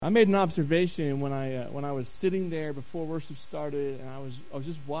I made an observation when I was sitting there before worship started, and I was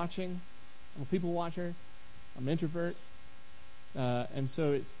just watching. I'm a people watcher. I'm an introvert, and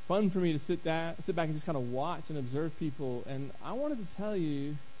so it's fun for me to sit back and just kind of watch and observe people. And I wanted to tell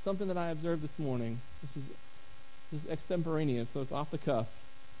you something that I observed this morning. This is extemporaneous, so it's off the cuff.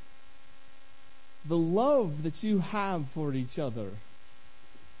 The love that you have for each other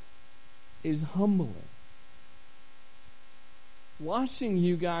is humbling. Watching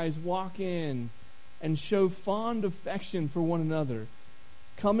you guys walk in and show fond affection for one another,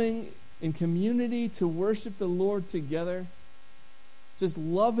 coming in community to worship the Lord together, just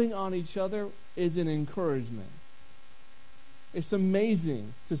loving on each other is an encouragement. It's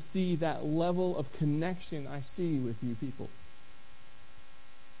amazing to see that level of connection I see with you people.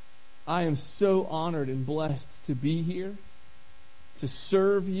 I am so honored and blessed to be here, to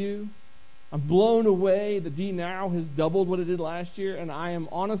serve you. I'm blown away. The D now has doubled what it did last year, and I am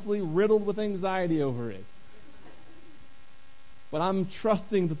honestly riddled with anxiety over it. But I'm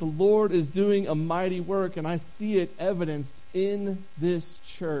trusting that the Lord is doing a mighty work, and I see it evidenced in this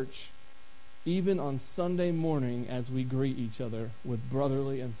church, even on Sunday morning as we greet each other with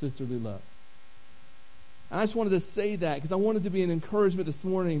brotherly and sisterly love. And I just wanted to say that because I wanted to be an encouragement this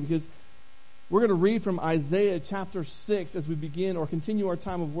morning, because we're going to read from Isaiah chapter 6 as we begin or continue our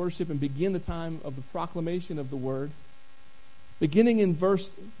time of worship and begin the time of the proclamation of the word. Beginning in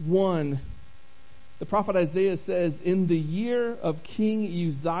verse 1, the prophet Isaiah says, "In the year of King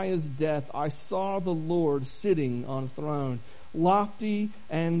Uzziah's death, I saw the Lord sitting on a throne, lofty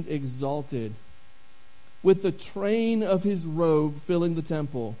and exalted, with the train of his robe filling the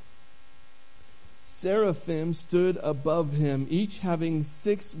temple. Seraphim stood above him, each having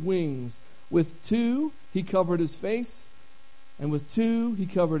 6 wings. With 2 he covered his face, and with 2 he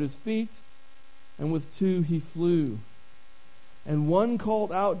covered his feet, and with 2 he flew. And one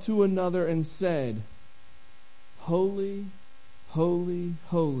called out to another and said, 'Holy, holy,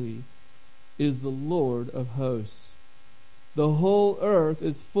 holy is the Lord of hosts. The whole earth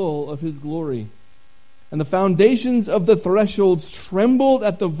is full of his glory.' And the foundations of the thresholds trembled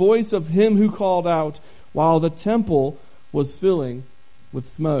at the voice of him who called out, while the temple was filling with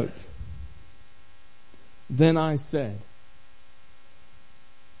smoke. Then I said,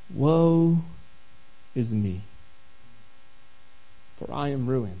 'Woe is me, for I am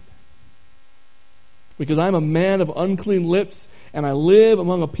ruined, because I am a man of unclean lips, and I live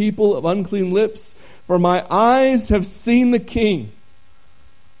among a people of unclean lips, for my eyes have seen the King,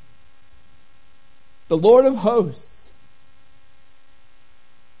 the Lord of hosts.'"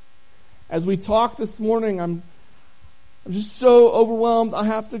 As we talk this morning, I'm just so overwhelmed. I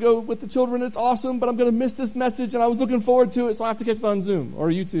have to go with the children. It's awesome, but I'm going to miss this message, and I was looking forward to it, so I have to catch it on Zoom or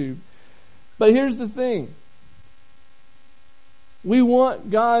YouTube. But here's the thing. We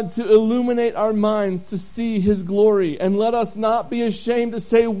want God to illuminate our minds to see his glory, and let us not be ashamed to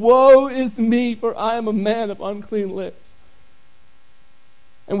say, "Woe is me, for I am a man of unclean lips."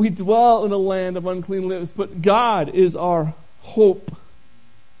 And we dwell in a land of unclean lips, but God is our hope.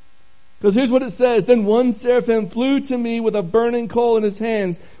 Because here's what it says, "Then one seraphim flew to me with a burning coal in his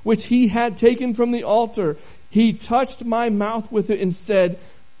hands, which he had taken from the altar. He touched my mouth with it and said,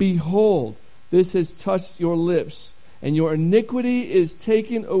 'Behold, this has touched your lips, and your iniquity is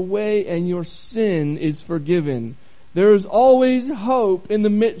taken away, and your sin is forgiven.' There is always hope in the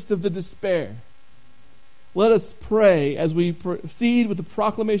midst of the despair." Let us pray as we proceed with the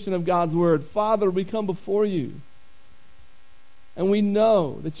proclamation of God's word. Father, we come before you, and we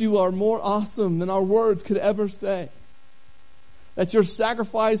know that you are more awesome than our words could ever say. That your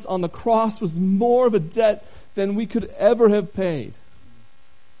sacrifice on the cross was more of a debt than we could ever have paid.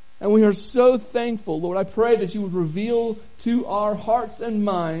 And we are so thankful, Lord. I pray that you would reveal to our hearts and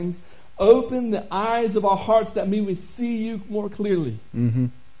minds, open the eyes of our hearts that we may see you more clearly. Mm-hmm.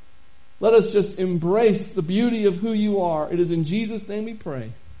 Let us just embrace the beauty of who you are. It is in Jesus' name we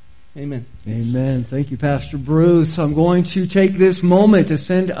pray. Amen. Amen. Thank you, Pastor Bruce. I'm going to take this moment to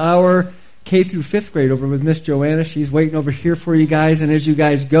send our K through 5th grade over with Miss Joanna. She's waiting over here for you guys. And as you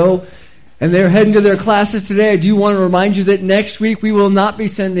guys go, and they're heading to their classes today, I do want to remind you that next week we will not be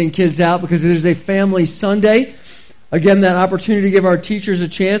sending kids out because it is a family Sunday. Again, that opportunity to give our teachers a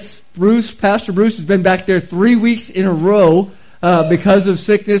chance. Pastor Bruce has been back there 3 weeks in a row because of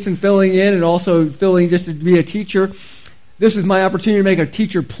sickness and filling in, and also filling just to be a teacher. This is my opportunity to make a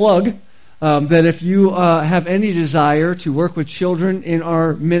teacher plug, that if you have any desire to work with children in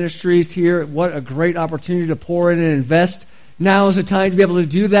our ministries here, what a great opportunity to pour in and invest. Now is the time to be able to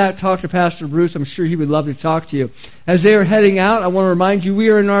do that. Talk to Pastor Bruce. I'm sure he would love to talk to you. As they are heading out, I want to remind you we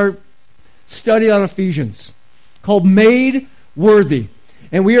are in our study on Ephesians called Made Worthy.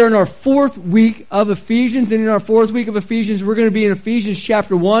 And we are in our 4th week of Ephesians. And in our 4th week of Ephesians, we're going to be in Ephesians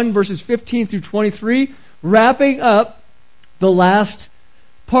chapter 1, verses 15 through 23, wrapping up the last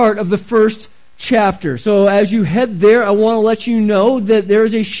part of the first chapter. So as you head there, I want to let you know that there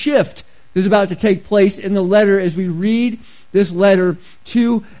is a shift that is about to take place in the letter as we read this letter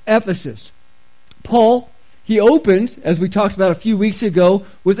to Ephesus. Paul, he opened, as we talked about a few weeks ago,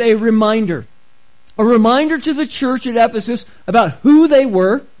 with a reminder. A reminder to the church at Ephesus about who they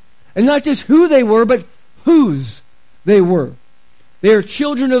were, and not just who they were, but whose they were. They are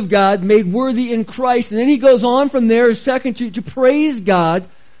children of God, made worthy in Christ. And then he goes on from there, second, to praise God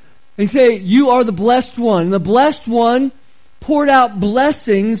and say, you are the blessed one. And the blessed one poured out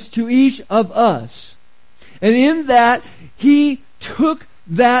blessings to each of us. And in that, he took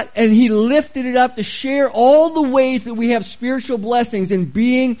that and he lifted it up to share all the ways that we have spiritual blessings in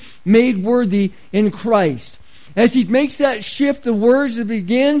being made worthy in Christ. As he makes that shift, the words that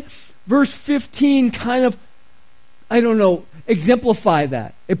begin, verse 15 kind of, exemplify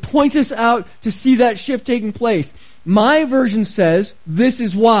that. It points us out to see that shift taking place. My version says, this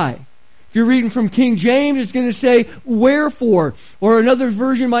is why. If you're reading from King James, it's going to say, wherefore. Or another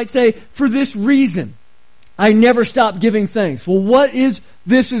version might say, for this reason. I never stop giving thanks. Well, what is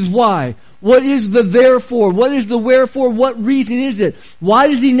this is why? What is the therefore? What is the wherefore? What reason is it? Why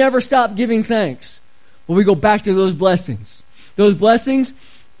does he never stop giving thanks? Well, we go back to those blessings. Those blessings,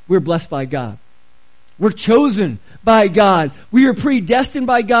 we're blessed by God. We're chosen by God. We are predestined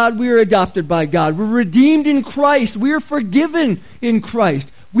by God. We are adopted by God. We're redeemed in Christ. We are forgiven in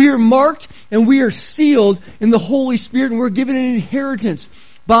Christ. We are marked and we are sealed in the Holy Spirit, and we're given an inheritance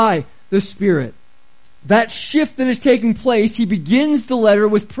by the Spirit. That shift that is taking place, he begins the letter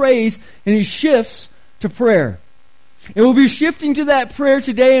with praise and he shifts to prayer. And we'll be shifting to that prayer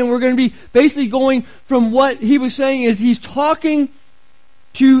today, and we're going to be basically going from what he was saying is he's talking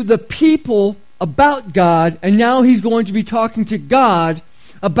to the people about God, and now he's going to be talking to God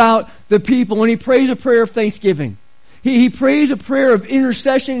about the people. And he prays a prayer of thanksgiving. He prays a prayer of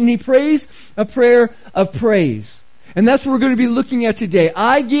intercession, and he prays a prayer of praise. And that's what we're going to be looking at today.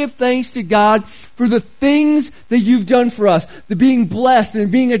 I give thanks to God for the things that you've done for us. The being blessed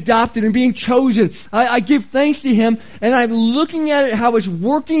and being adopted and being chosen. I give thanks to him, and I'm looking at it, how it's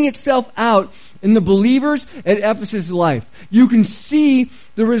working itself out in the believers at Ephesus' life. You can see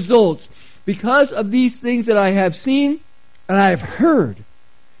the results because of these things that I have seen and I have heard.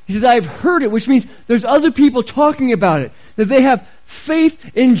 He says, I've heard it, which means there's other people talking about it. That they have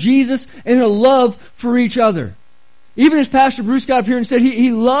faith in Jesus and a love for each other. Even as Pastor Bruce got up here and said,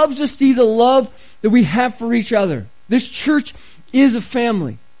 he loves to see the love that we have for each other. This church is a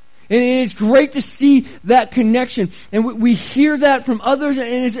family. And it's great to see that connection. And we hear that from others, and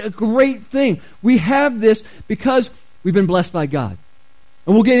it's a great thing. We have this because we've been blessed by God.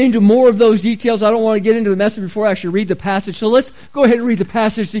 And we'll get into more of those details. I don't want to get into the message before I actually read the passage. So let's go ahead and read the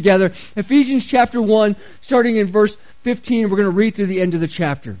passage together. Ephesians chapter 1, starting in verse 15, we're going to read through the end of the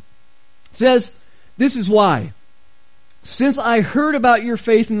chapter. It says, this is why. Since I heard about your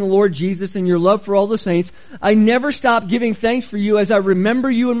faith in the Lord Jesus and your love for all the saints, I never stop giving thanks for you as I remember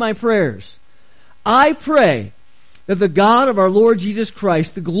you in my prayers. I pray that the God of our Lord Jesus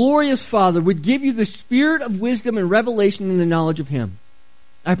Christ, the glorious Father, would give you the spirit of wisdom and revelation in the knowledge of him.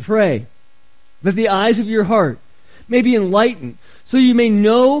 I pray that the eyes of your heart may be enlightened, so you may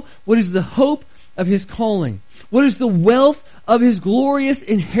know what is the hope of his calling, what is the wealth of his glorious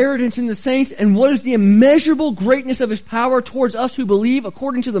inheritance in the saints, and what is the immeasurable greatness of his power towards us who believe,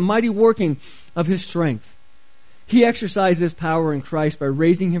 according to the mighty working of his strength. He exercised this power in Christ by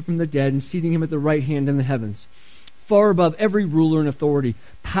raising him from the dead and seating him at the right hand in the heavens, far above every ruler and authority,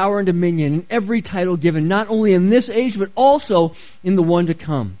 power and dominion, and every title given, not only in this age, but also in the one to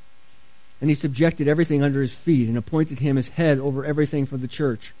come. And he subjected everything under his feet and appointed him as head over everything for the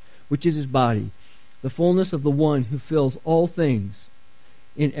church, which is his body, the fullness of the one who fills all things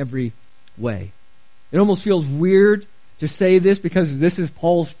in every way. It almost feels weird to say this because this is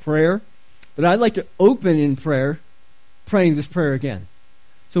Paul's prayer, but I'd like to open in prayer, praying this prayer again.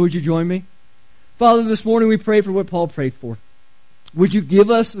 So would you join me? Father, this morning we pray for what Paul prayed for. Would you give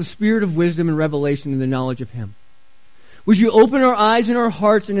us the spirit of wisdom and revelation in the knowledge of him? Would you open our eyes and our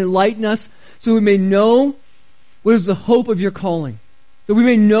hearts and enlighten us so we may know what is the hope of your calling? That we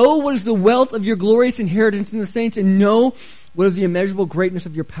may know what is the wealth of your glorious inheritance in the saints, and know what is the immeasurable greatness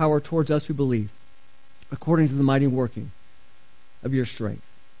of your power towards us who believe, according to the mighty working of your strength.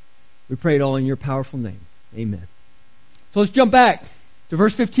 We pray it all in your powerful name. Amen. So let's jump back to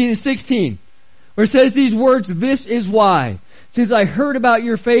verse 15 and 16. where it says these words, "This is why. Since I heard about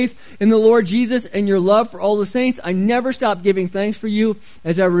your faith in the Lord Jesus and your love for all the saints, I never stop giving thanks for you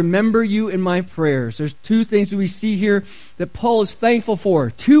as I remember you in my prayers." There's two things that we see here that Paul is thankful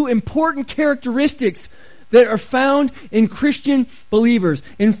for. Two important characteristics that are found in Christian believers,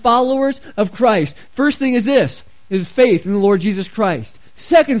 in followers of Christ. First thing is this, is faith in the Lord Jesus Christ.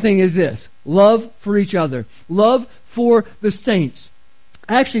 Second thing is this, love for each other. Love for the saints.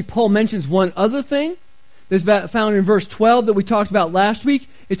 Actually, Paul mentions one other thing that's found in verse 12 that we talked about last week.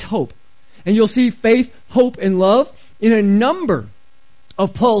 It's hope. And you'll see faith, hope, and love in a number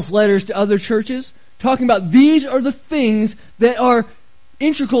of Paul's letters to other churches, talking about these are the things that are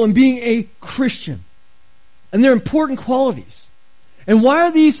integral in being a Christian. And they're important qualities. And why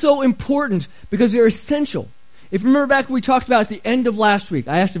are these so important? Because they're essential. If you remember back what we talked about at the end of last week,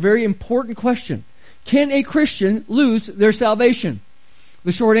 I asked a very important question. Can a Christian lose their salvation?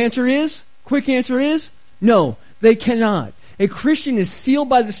 The short answer is, quick answer is, no, they cannot. A Christian is sealed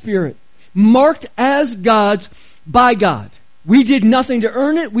by the Spirit, marked as God's by God. We did nothing to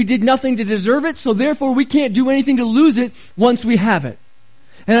earn it. We did nothing to deserve it. So therefore we can't do anything to lose it once we have it.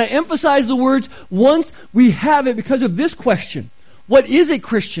 And I emphasize the words, once we have it, because of this question. What is a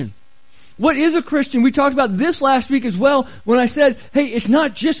Christian? What is a Christian? We talked about this last week as well when I said, hey, it's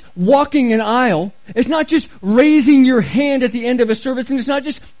not just walking an aisle. It's not just raising your hand at the end of a service. And it's not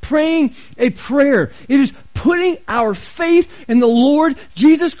just praying a prayer. It is putting our faith in the Lord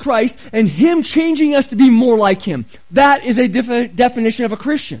Jesus Christ and Him changing us to be more like Him. That is a definition of a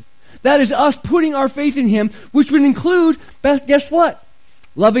Christian. That is us putting our faith in Him, which would include, guess what?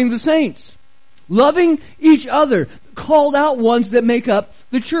 Loving the saints. Loving each other. Called out ones that make up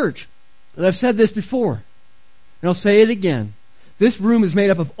the church. And I've said this before, and I'll say it again. This room is made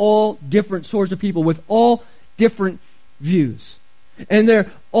up of all different sorts of people with all different views. And they're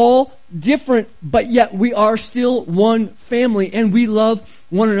all different, but yet we are still one family, and we love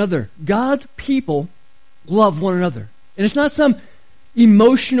one another. God's people love one another. And it's not some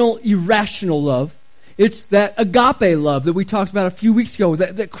emotional, irrational love. It's that agape love that we talked about a few weeks ago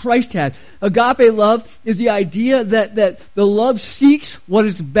that Christ had. Agape love is the idea that the love seeks what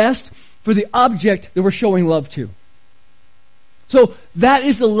is best for the object that we're showing love to. So that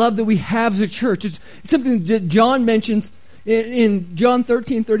is the love that we have as a church. It's something that John mentions in John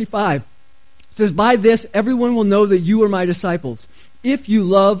 13:35. It says, "By this everyone will know that you are my disciples, if you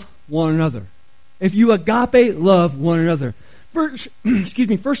love one another." If you agape love one another. 1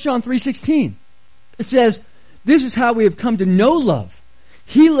 John 3:16. It says, "This is how we have come to know love.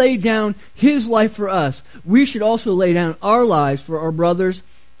 He laid down His life for us. We should also lay down our lives for our brothers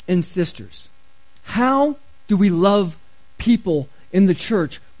and sisters." How do we love people in the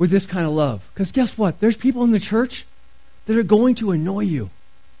church with this kind of love? Because guess what? There's people in the church that are going to annoy you.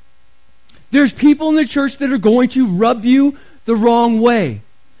 There's people in the church that are going to rub you the wrong way.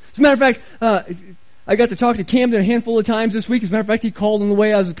 As a matter of fact, I got to talk to Camden a handful of times this week. As a matter of fact, he called on the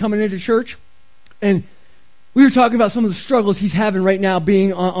way I was coming into church. And we were talking about some of the struggles he's having right now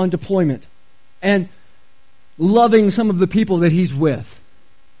being on deployment. And loving some of the people that he's with.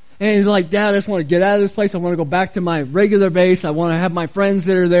 And he's like, "Dad, I just want to get out of this place. I want to go back to my regular base. I want to have my friends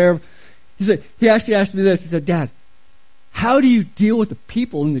that are there." He actually asked me this. He said, "Dad, how do you deal with the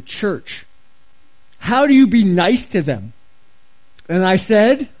people in the church? How do you be nice to them?" And I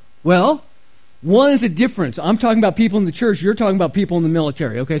said, well, one is a difference. I'm talking about people in the church. You're talking about people in the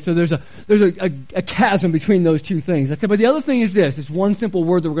military. Okay, so there's a chasm between those two things. I said, but the other thing is this. It's one simple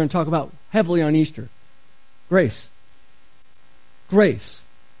word that we're going to talk about heavily on Easter. Grace. Grace.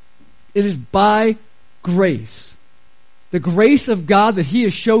 It is by grace. The grace of God that He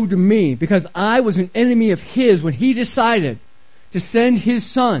has showed to me, because I was an enemy of His when He decided to send His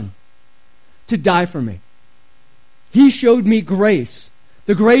Son to die for me. He showed me grace.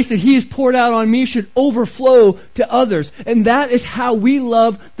 The grace that He has poured out on me should overflow to others. And that is how we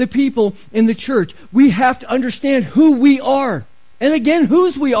love the people in the church. We have to understand who we are. And again,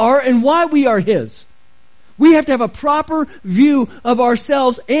 whose we are and why we are His. We have to have a proper view of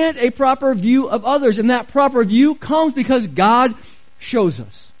ourselves and a proper view of others. And that proper view comes because God shows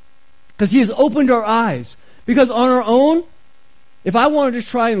us. Because He has opened our eyes. Because on our own, if I wanted to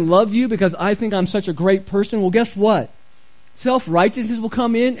try and love you because I think I'm such a great person, well, guess what? Self-righteousness will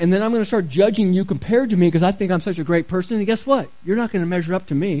come in, and then I'm going to start judging you compared to me because I think I'm such a great person. And guess what? You're not going to measure up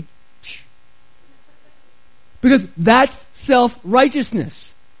to me. Because that's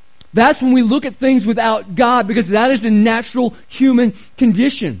self-righteousness. That's when we look at things without God, because that is the natural human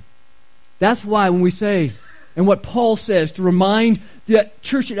condition. That's why when we say, and what Paul says to remind the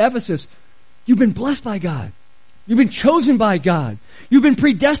church at Ephesus, you've been blessed by God. You've been chosen by God. You've been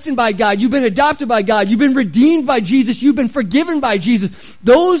predestined by God. You've been adopted by God. You've been redeemed by Jesus. You've been forgiven by Jesus.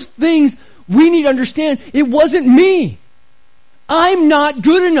 Those things we need to understand. It wasn't me. I'm not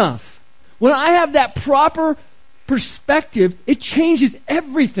good enough. When I have that proper perspective, it changes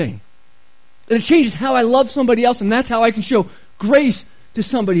everything. And it changes how I love somebody else, and that's how I can show grace to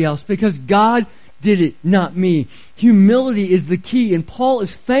somebody else, because God did it, not me. Humility is the key, and Paul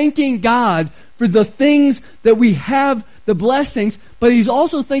is thanking God for the things that we have, the blessings, but he's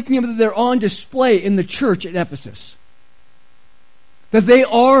also thanking Him that they're on display in the church at Ephesus. That they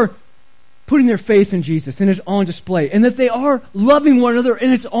are putting their faith in Jesus, and it's on display. And that they are loving one another,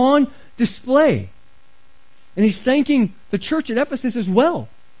 and it's on display. And he's thanking the church at Ephesus as well.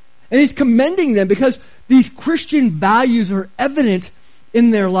 And he's commending them because these Christian values are evident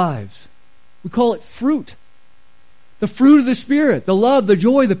in their lives. We call it fruit. The fruit of the Spirit, the love, the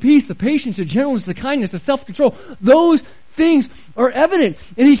joy, the peace, the patience, the gentleness, the kindness, the self-control. Those things are evident.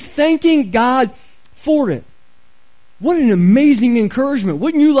 And he's thanking God for it. What an amazing encouragement.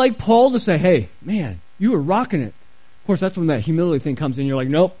 Wouldn't you like Paul to say, hey, man, you were rocking it. Of course, that's when that humility thing comes in. You're like,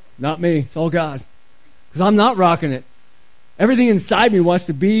 nope, not me. It's all God. Because I'm not rocking it. Everything inside me wants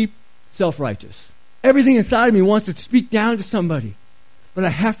to be self-righteous. Everything inside of me wants to speak down to somebody. But I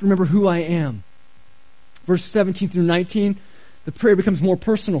have to remember who I am. Verse 17 through 19, the prayer becomes more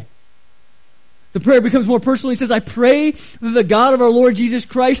personal. The prayer becomes more personal. He says, I pray that the God of our Lord Jesus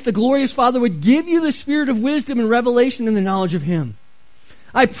Christ, the glorious Father, would give you the spirit of wisdom and revelation in the knowledge of Him.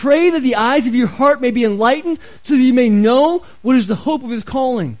 I pray that the eyes of your heart may be enlightened so that you may know what is the hope of His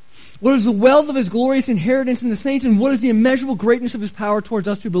calling, what is the wealth of His glorious inheritance in the saints, and what is the immeasurable greatness of His power towards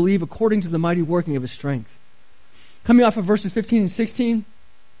us who believe according to the mighty working of His strength. Coming off of verses 15 and 16,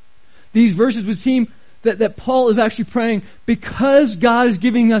 these verses would seem that Paul is actually praying, because God is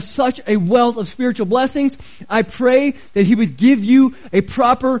giving us such a wealth of spiritual blessings, I pray that He would give you a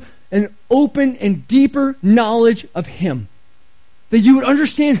proper and open and deeper knowledge of Him. That you would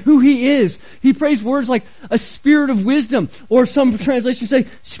understand who He is. He prays words like a spirit of wisdom, or some translations say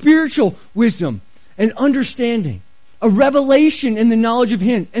spiritual wisdom and understanding. A revelation in the knowledge of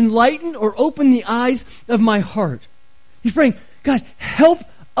Him. Enlighten or open the eyes of my heart. He's praying, God, help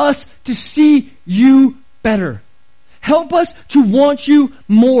us to see you better. Help us to want you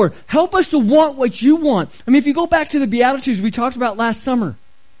more. Help us to want what you want. I mean, if you go back to the Beatitudes we talked about last summer,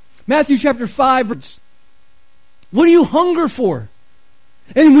 Matthew chapter 5, what do you hunger for?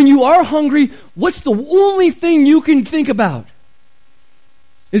 And when you are hungry, what's the only thing you can think about?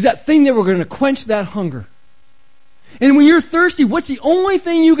 Is that thing that we're going to quench that hunger. And when you're thirsty, what's the only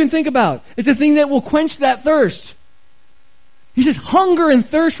thing you can think about? It's the thing that will quench that thirst. He says hunger and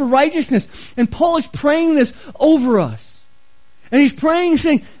thirst for righteousness. And Paul is praying this over us. And he's praying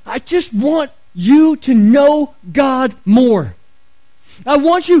saying, I just want you to know God more. I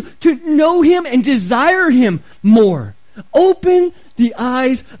want you to know Him and desire Him more. Open the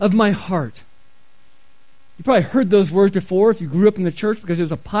eyes of my heart. You probably heard those words before if you grew up in the church, because it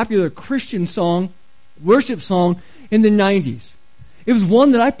was a popular Christian song, worship song in the 90s. It was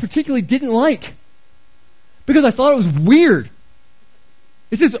one that I particularly didn't like because I thought it was weird.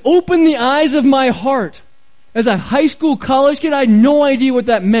 It says, open the eyes of my heart. As a high school, college kid, I had no idea what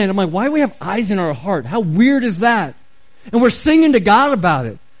that meant. I'm like, why do we have eyes in our heart? How weird is that? And we're singing to God about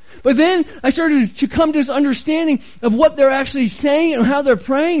it. But then I started to come to this understanding of what they're actually saying and how they're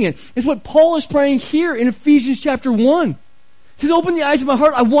praying it. It's what Paul is praying here in Ephesians chapter 1. It says, open the eyes of my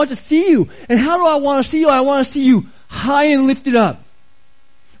heart. I want to see you. And how do I want to see you? I want to see you high and lifted up.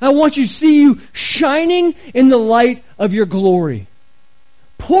 I want you to see you shining in the light of your glory.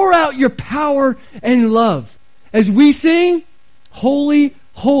 Pour out your power and love. As we sing, holy,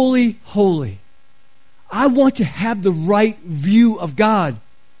 holy, holy. I want to have the right view of God.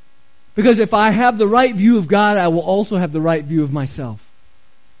 Because if I have the right view of God, I will also have the right view of myself.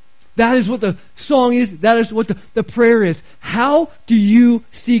 That is what the song is. That is what the prayer is. How do you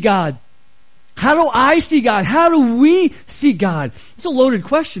see God? How do I see God? How do we see God? It's a loaded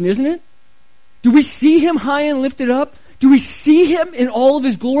question, isn't it? Do we see Him high and lifted up? Do we see Him in all of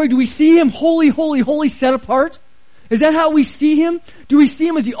His glory? Do we see Him holy, holy, holy, set apart? Is that how we see Him? Do we see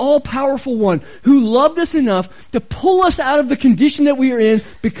Him as the all-powerful one who loved us enough to pull us out of the condition that we are in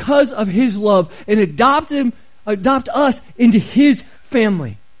because of His love and adopt us into His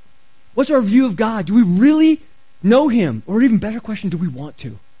family? What's our view of God? Do we really know Him? Or even better question, do we want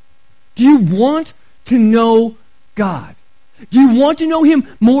to? Do you want to know God? Do you want to know Him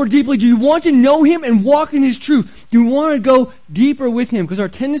more deeply? Do you want to know Him and walk in His truth? Do you want to go deeper with Him? Because our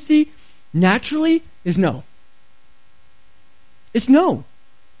tendency naturally is no. It's no.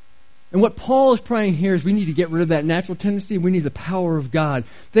 And what Paul is praying here is we need to get rid of that natural tendency. We need the power of God.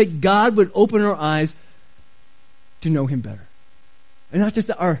 That God would open our eyes to know Him better. And not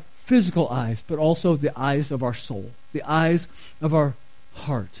just our physical eyes, but also the eyes of our soul. The eyes of our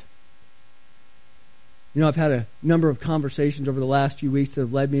heart. You know, I've had a number of conversations over the last few weeks that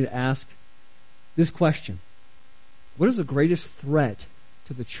have led me to ask this question. What is the greatest threat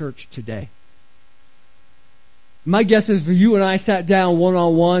to the church today? My guess is if you and I sat down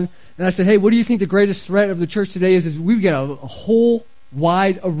one-on-one and I said, hey, what do you think the greatest threat of the church today is we get a whole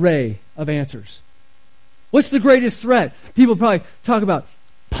wide array of answers. What's the greatest threat? People probably talk about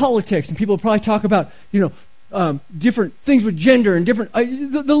politics, and people probably talk about, different things with gender and different,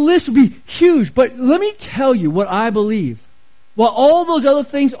 the list would be huge. But let me tell you what I believe. While all those other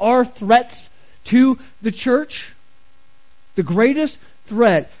things are threats to the church, the greatest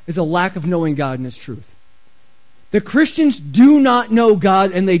threat is a lack of knowing God and His truth. The Christians do not know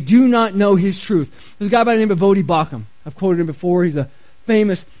God and they do not know His truth. There's a guy by the name of Vodi Bakum. I've quoted him before. He's a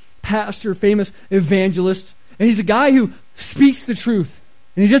famous pastor, famous evangelist. And he's a guy who speaks the truth.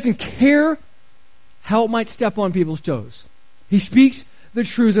 And he doesn't care how it might step on people's toes. He speaks the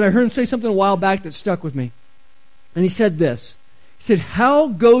truth. And I heard him say something a while back that stuck with me. And he said this. He said, how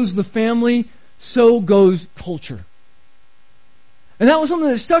goes the family, so goes culture. And that was something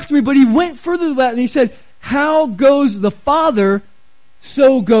that stuck to me, but he went further than that and he said, how goes the father,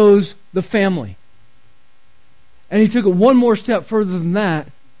 so goes the family. And he took it one more step further than that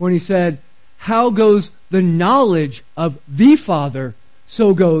when he said, how goes the knowledge of the Father,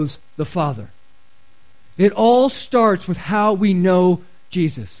 so goes the Father. It all starts with how we know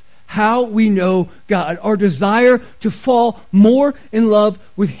Jesus, how we know God, our desire to fall more in love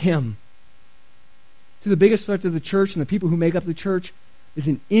with Him. So the biggest threat to the church and the people who make up the church is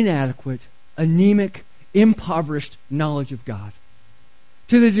an inadequate, anemic, impoverished knowledge of God.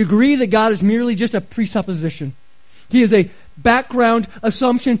 To the degree that God is merely just a presupposition. He is a background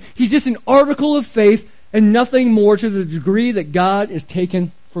assumption. He's just an article of faith and nothing more, to the degree that God is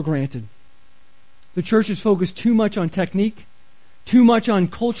taken for granted. The church is focused too much on technique, too much on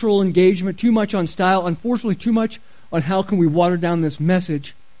cultural engagement, too much on style, unfortunately too much on how can we water down this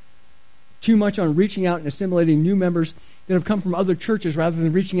message, too much on reaching out and assimilating new members that have come from other churches rather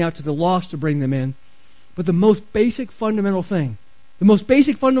than reaching out to the lost to bring them in. But the most basic fundamental thing,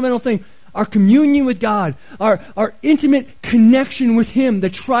 our communion with God, our intimate connection with Him, the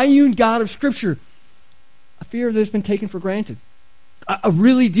triune God of Scripture, I fear that it's been taken for granted. I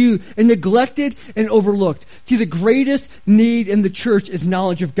really do. And neglected and overlooked. See, the greatest need in the church is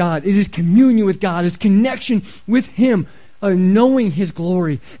knowledge of God. It is communion with God. It's connection with Him. Knowing His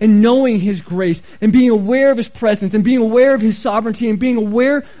glory and knowing His grace and being aware of His presence and being aware of His sovereignty and being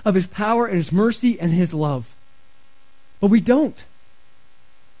aware of His power and His mercy and His love. But we don't.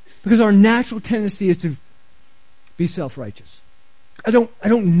 Because our natural tendency is to be self-righteous. I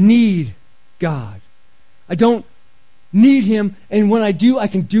don't need God. I don't need Him, and when I do, I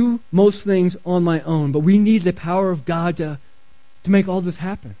can do most things on my own. But we need the power of God to make all this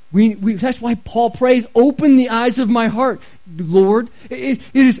happen. That's why Paul prays, open the eyes of my heart, Lord. It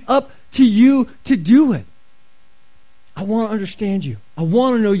is up to you to do it. I want to understand you. I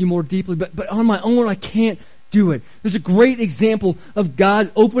want to know you more deeply, but on my own I can't do it. There's a great example of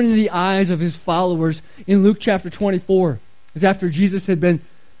God opening the eyes of His followers in Luke chapter 24. It's after Jesus had been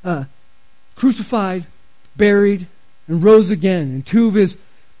crucified, buried, and rose again. And two of His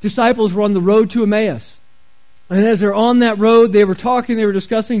disciples were on the road to Emmaus. And as they're on that road, they were talking, they were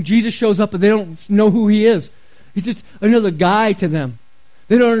discussing. Jesus shows up, but they don't know who He is. He's just another guy to them.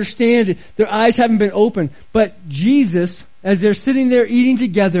 They don't understand it. Their eyes haven't been opened. But Jesus, as they're sitting there eating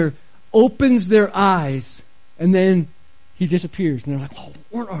together, opens their eyes, and then He disappears. And they're like, oh,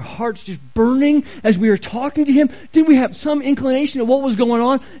 weren't our hearts just burning as we were talking to Him? Didn't we have some inclination of what was going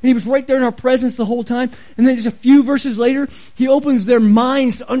on? And He was right there in our presence the whole time. And then just a few verses later, He opens their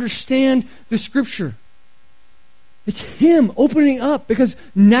minds to understand the Scripture. It's Him opening up, because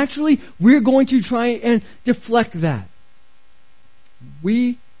naturally we're going to try and deflect that.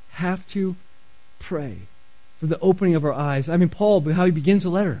 We have to pray for the opening of our eyes. I mean, Paul, how he begins the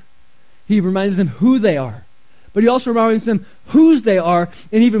letter. He reminds them who they are. But he also reminds them whose they are,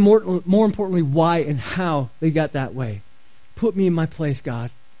 and even more importantly, why and how they got that way. Put me in my place,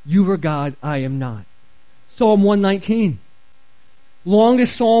 God. You are God, I am not. Psalm 119.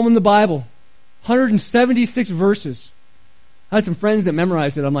 Longest psalm in the Bible. 176 verses. I had some friends that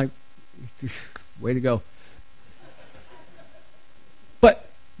memorized it. I'm like, way to go. But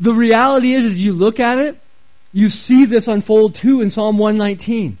the reality is, as you look at it, you see this unfold too in Psalm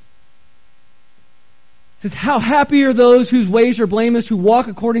 119. It says, how happy are those whose ways are blameless, who walk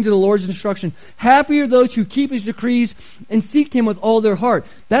according to the Lord's instruction. Happy are those who keep His decrees and seek Him with all their heart.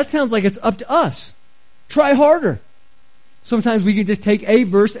 That sounds like it's up to us. Try harder. Sometimes we can just take a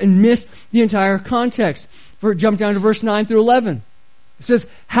verse and miss the entire context. Jump down to verse 9 through 11. It says,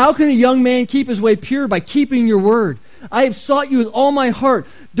 how can a young man keep his way pure? By keeping your word. I have sought you with all my heart.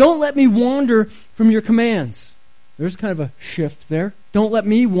 Don't let me wander from your commands. There's kind of a shift there. Don't let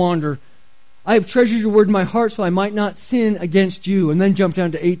me wander. I have treasured your word in my heart so I might not sin against you. And then jump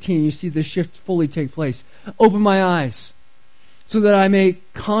down to 18. You see this shift fully take place. Open my eyes so that I may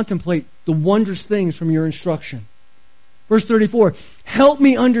contemplate the wondrous things from your instruction. Verse 34, help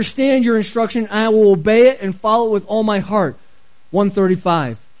me understand your instruction. I will obey it and follow it with all my heart.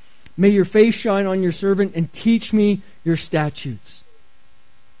 135, may your face shine on your servant and teach me your statutes.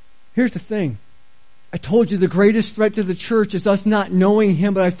 Here's the thing. I told you the greatest threat to the church is us not knowing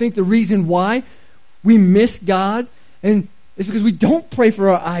Him, but I think the reason why we miss God and it's because we don't pray for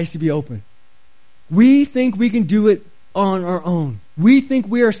our eyes to be open. We think we can do it on our own. We think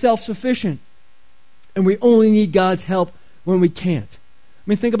we are self-sufficient and we only need God's help when we can't. I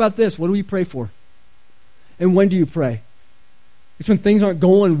mean, think about this. What do we pray for? And when do you pray? It's when things aren't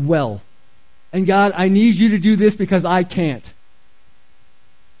going well. And God, I need you to do this because I can't.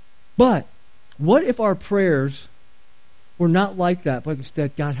 But what if our prayers were not like that, but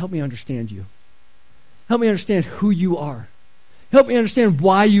instead, God, help me understand you. Help me understand who you are. Help me understand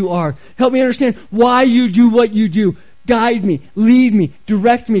why you are. Help me understand why you do what you do. Guide me, lead me,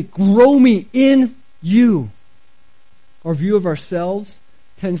 direct me, grow me in you. Our view of ourselves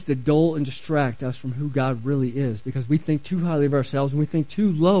tends to dull and distract us from who God really is because we think too highly of ourselves and we think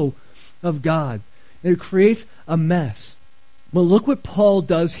too low of God. And it creates a mess. But look what Paul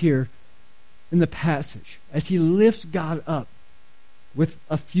does here in the passage as he lifts God up with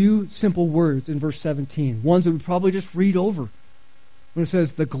a few simple words in verse 17. Ones that we probably just read over when it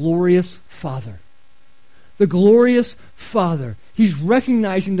says, the glorious Father. The glorious Father. He's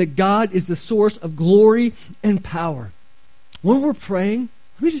recognizing that God is the source of glory and power. When we're praying,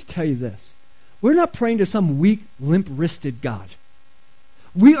 let me just tell you this. We're not praying to some weak, limp-wristed God.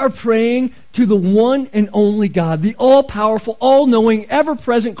 We are praying to the one and only God, the all-powerful, all-knowing,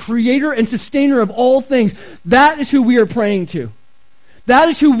 ever-present creator and sustainer of all things. That is who we are praying to. That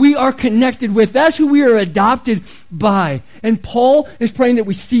is who we are connected with. That's who we are adopted by. And Paul is praying that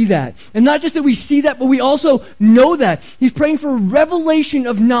we see that. And not just that we see that, but we also know that. He's praying for revelation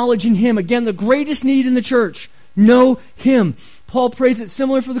of knowledge in Him. Again, the greatest need in the church. Know Him. Paul prays it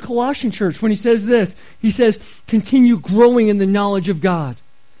similar for the Colossian church when he says this. He says, continue growing in the knowledge of God.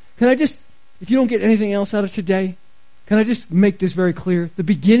 Can I just, if you don't get anything else out of today, can I just make this very clear? The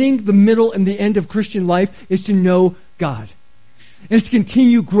beginning, the middle, and the end of Christian life is to know God. And it's to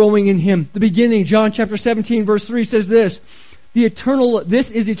continue growing in Him. The beginning, John chapter 17, verse 3 says this,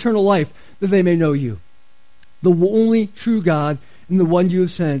 this is eternal life, that they may know you, the only true God, and the one you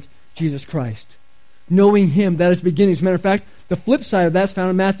have sent, Jesus Christ. Knowing Him, that is the beginning. As a matter of fact, the flip side of that is found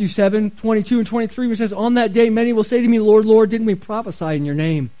in Matthew 7, 22 and 23, which says, on that day many will say to me, Lord, Lord, didn't we prophesy in your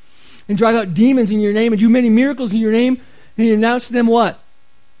name? And drive out demons in your name, and do many miracles in your name? And He announced to them what?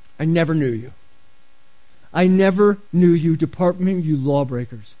 I never knew you. I never knew you. Depart from me, you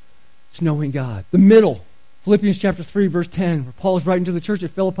lawbreakers. It's knowing God. The middle, Philippians chapter 3, verse 10, where Paul is writing to the church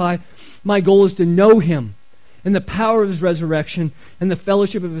at Philippi, my goal is to know Him and the power of His resurrection and the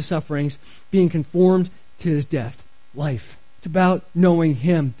fellowship of His sufferings, being conformed to His death. Life. It's about knowing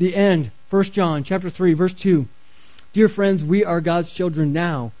Him. The end, 1 John chapter 3, verse 2. Dear friends, we are God's children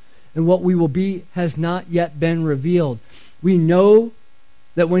now, and what we will be has not yet been revealed. We know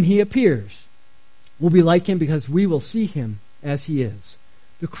that when He appears, we'll be like Him because we will see Him as He is.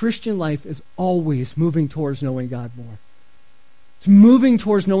 The Christian life is always moving towards knowing God more. It's moving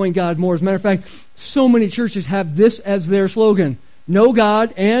towards knowing God more. As a matter of fact, so many churches have this as their slogan. Know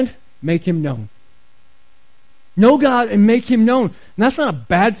God and make Him known. Know God and make Him known. And that's not a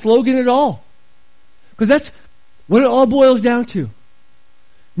bad slogan at all. Because that's what it all boils down to.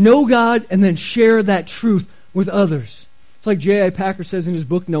 Know God and then share that truth with others. It's like J.I. Packer says in his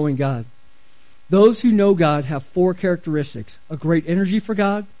book, Knowing God. Those who know God have 4 characteristics. A great energy for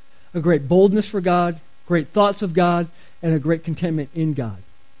God, a great boldness for God, great thoughts of God, and a great contentment in God.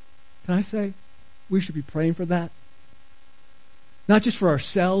 Can I say, we should be praying for that? Not just for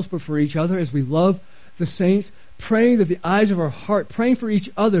ourselves, but for each other as we love the saints, praying that the eyes of our heart, praying for each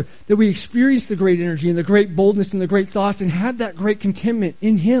other, that we experience the great energy and the great boldness and the great thoughts and have that great contentment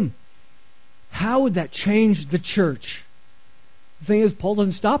in Him. How would that change the church? The thing is, Paul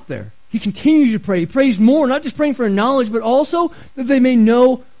doesn't stop there. He continues to pray. He prays more, not just praying for knowledge, but also that they may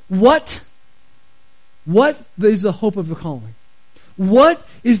know what? What is the hope of the calling? What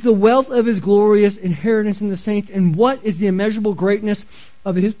is the wealth of his glorious inheritance in the saints? And what is the immeasurable greatness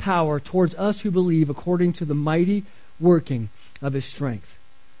of his power towards us who believe according to the mighty working of his strength?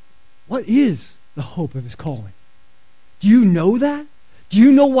 What is the hope of his calling? Do you know that? Do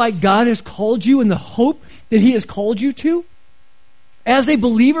you know why God has called you and the hope that he has called you to? As a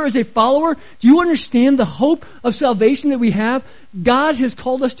believer, as a follower, do you understand the hope of salvation that we have? God has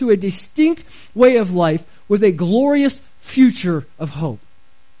called us to a distinct way of life with a glorious future of hope.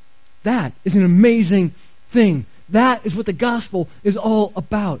 That is an amazing thing. That is what the gospel is all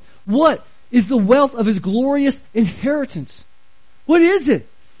about. What is the wealth of his glorious inheritance? What is it?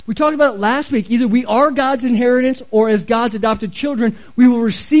 We talked about it last week. Either we are God's inheritance, or as God's adopted children, we will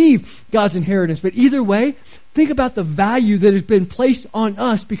receive God's inheritance. But either way, think about the value that has been placed on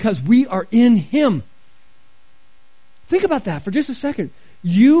us because we are in him. Think about that for just a second.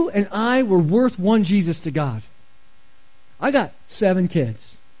 You and I were worth one Jesus to God. I got 7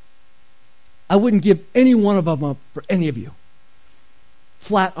 kids. I wouldn't give any one of them up for any of you.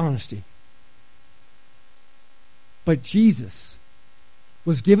 Flat honesty. But Jesus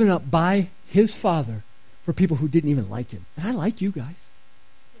was given up by his Father for people who didn't even like him. And I like you guys.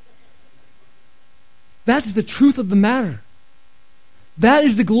 That's the truth of the matter. That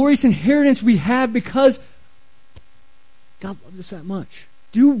is the glorious inheritance we have because God loves us that much.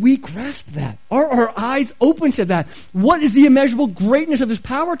 Do we grasp that? Are our eyes open to that? What is the immeasurable greatness of his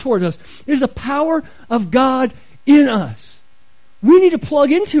power towards us? It is the power of God in us. We need to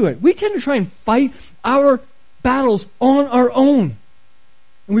plug into it. We tend to try and fight our battles on our own.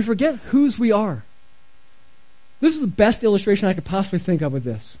 And we forget whose we are. This is the best illustration I could possibly think of with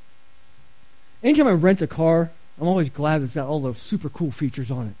this. Anytime I rent a car, I'm always glad it's got all those super cool features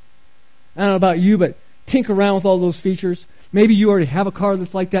on it. I don't know about you, but tinker around with all those features. Maybe you already have a car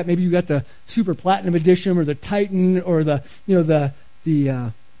that's like that. Maybe you got the Super Platinum Edition or the Titan or the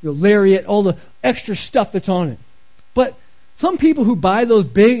Lariat, all the extra stuff that's on it. But some people who buy those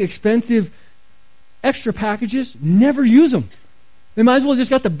big, expensive, extra packages never use them. They might as well just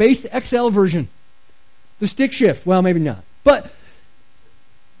got the base XL version. The stick shift. Well, maybe not. But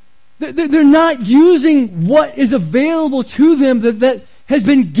they're not using what is available to them that has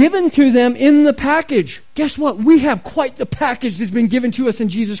been given to them in the package. Guess what? We have quite the package that's been given to us in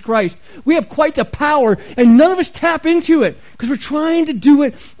Jesus Christ. We have quite the power, and none of us tap into it because we're trying to do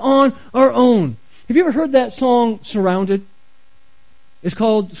it on our own. Have you ever heard that song, Surrounded? It's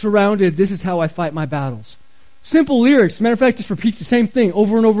called Surrounded, This Is How I Fight My Battles. Simple lyrics. Matter of fact, just repeats the same thing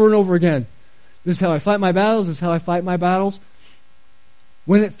over and over and over again. This is how I fight my battles. This is how I fight my battles.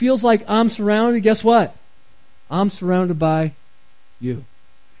 When it feels like I'm surrounded, guess what? I'm surrounded by you.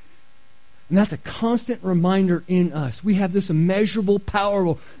 And that's a constant reminder in us. We have this immeasurable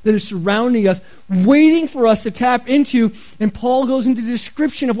power that is surrounding us, waiting for us to tap into. And Paul goes into the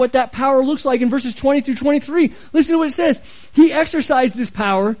description of what that power looks like in verses 20 through 23. Listen to what it says. He exercised this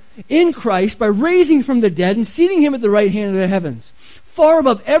power in Christ by raising from the dead and seating him at the right hand of the heavens, far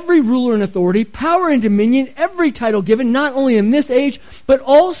above every ruler and authority, power and dominion, every title given, not only in this age, but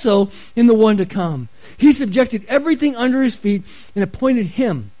also in the one to come. He subjected everything under his feet and appointed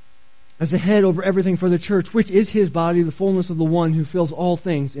him as a head over everything for the church, which is his body, the fullness of the one who fills all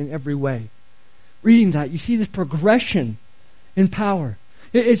things in every way. Reading that, you see this progression in power.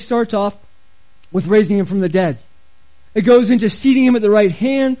 It starts off with raising him from the dead. It goes into seating him at the right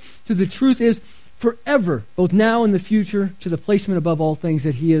hand, to the truth is forever, both now and the future, to the placement above all things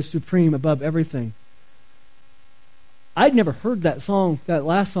that he is supreme above everything. I'd never heard that song, that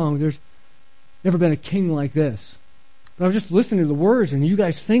last song, There's Never Been a King Like This. But I was just listening to the words and you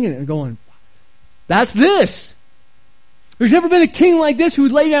guys singing it and going, that's this. There's never been a king like this who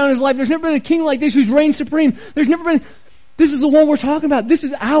would lay down his life. There's never been a king like this who's reigned supreme. This is the one we're talking about. This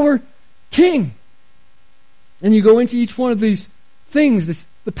is our king. And you go into each one of these things,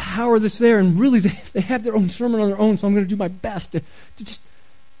 the power that's there, and really they have their own sermon on their own, so I'm going to do my best to just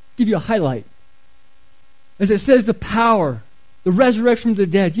give you a highlight. As it says, the power, the resurrection from the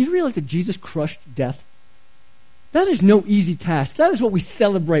dead. Do you realize that Jesus crushed death? That is no easy task. That is what we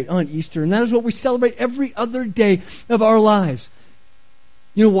celebrate on Easter, and that is what we celebrate every other day of our lives.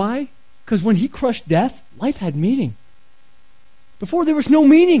 You know why? Because when he crushed death, life had meaning. Before, there was no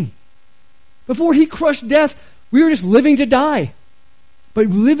meaning. Before he crushed death, we were just living to die. But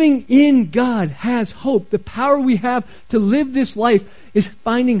living in God has hope. The power we have to live this life is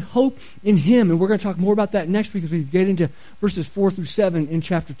finding hope in him. And we're going to talk more about that next week as we get into verses 4 through 7 in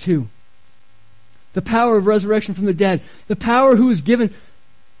chapter 2. The power of resurrection from the dead. The power who is given,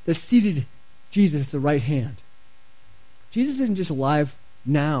 that seated Jesus at the right hand. Jesus isn't just alive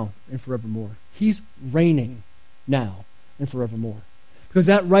now and forevermore. He's reigning now and forevermore. Because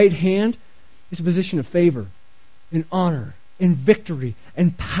that right hand is a position of favor and honor and victory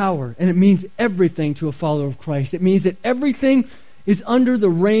and power. And it means everything to a follower of Christ. It means that everything is under the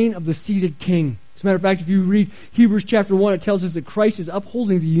reign of the seated king. As a matter of fact, if you read Hebrews chapter 1, it tells us that Christ is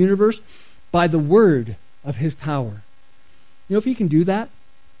upholding the universe by the word of his power. You know, if he can do that,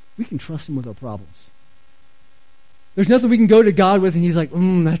 we can trust him with our problems. There's nothing we can go to God with and he's like,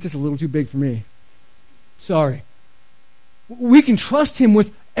 that's just a little too big for me. Sorry. We can trust him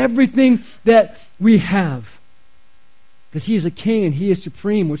with everything that we have. Because he is a king and he is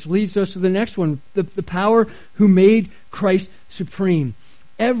supreme, which leads us to the next one, the power who made Christ supreme.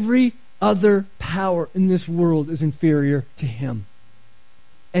 Every other power in this world is inferior to him.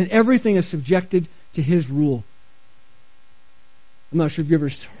 And everything is subjected to his rule. I'm not sure if you ever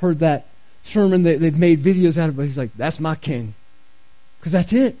heard that sermon that they've made videos out of, but he's like, that's my king. Because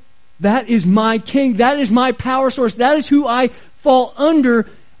that's it. That is my king. That is my power source. That is who I fall under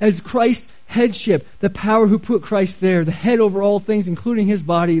as Christ's headship. The power who put Christ there, the head over all things, including his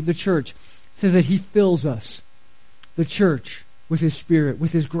body, the church. It says that he fills us, the church, with his Spirit,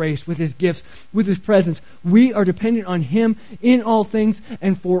 with his grace, with his gifts, with his presence. We are dependent on him in all things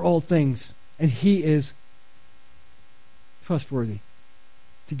and for all things. And he is trustworthy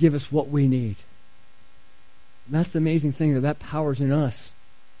to give us what we need. And that's the amazing thing, that power is in us.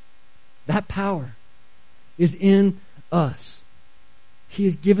 That power is in us. He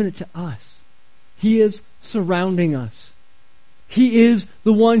has given it to us. He is surrounding us. He is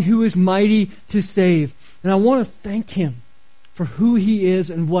the one who is mighty to save. And I want to thank him for who he is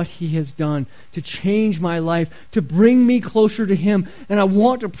and what he has done to change my life, to bring me closer to him. And I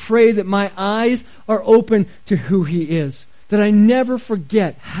want to pray that my eyes are open to who he is, that I never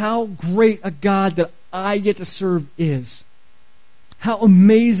forget how great a God that I get to serve is. How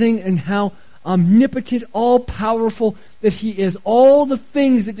amazing and how omnipotent, all-powerful that he is. All the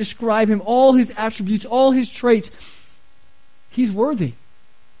things that describe him, all his attributes, all his traits, he's worthy.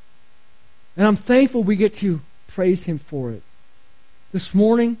 And I'm thankful we get to praise him for it. This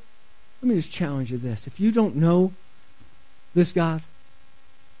morning, let me just challenge you this. If you don't know this God,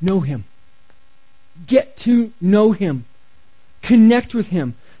 know him. Get to know him. Connect with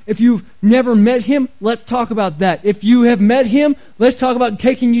him. If you've never met him, let's talk about that. If you have met him, let's talk about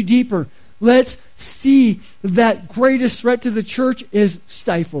taking you deeper. Let's see that greatest threat to the church is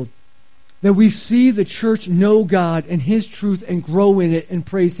stifled. That we see the church know God and his truth and grow in it and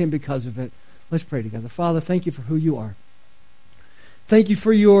praise him because of it. Let's pray together. Father, thank you for who you are. Thank you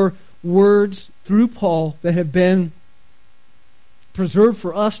for your words through Paul that have been preserved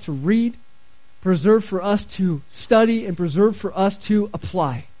for us to read, preserved for us to study, and preserved for us to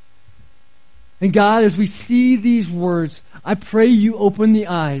apply. And God, as we see these words, I pray you open the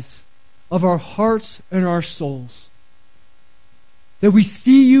eyes of our hearts and our souls. That we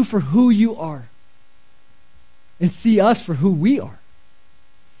see you for who you are and see us for who we are.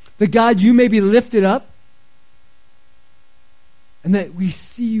 That God, you may be lifted up and that we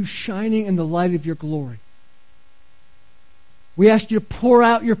see you shining in the light of your glory. We ask you to pour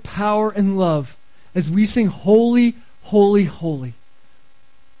out your power and love as we sing holy, holy, holy.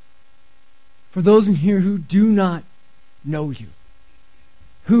 For those in here who do not know you,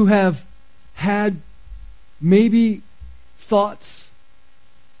 who have had maybe thoughts,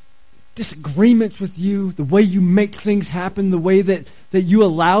 disagreements with you, the way you make things happen, the way that you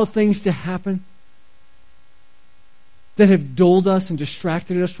allow things to happen, that have dulled us and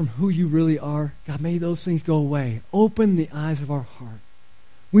distracted us from who you really are. God, may those things go away. Open the eyes of our heart.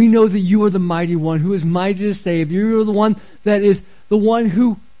 We know that you are the mighty one who is mighty to save. You are the one that is the one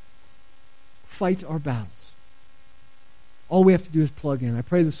who fights our battles. All we have to do is plug in. I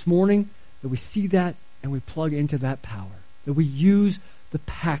pray this morning that we see that and we plug into that power. That we use the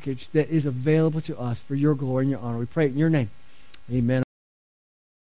package that is available to us for your glory and your honor. We pray it in your name. Amen.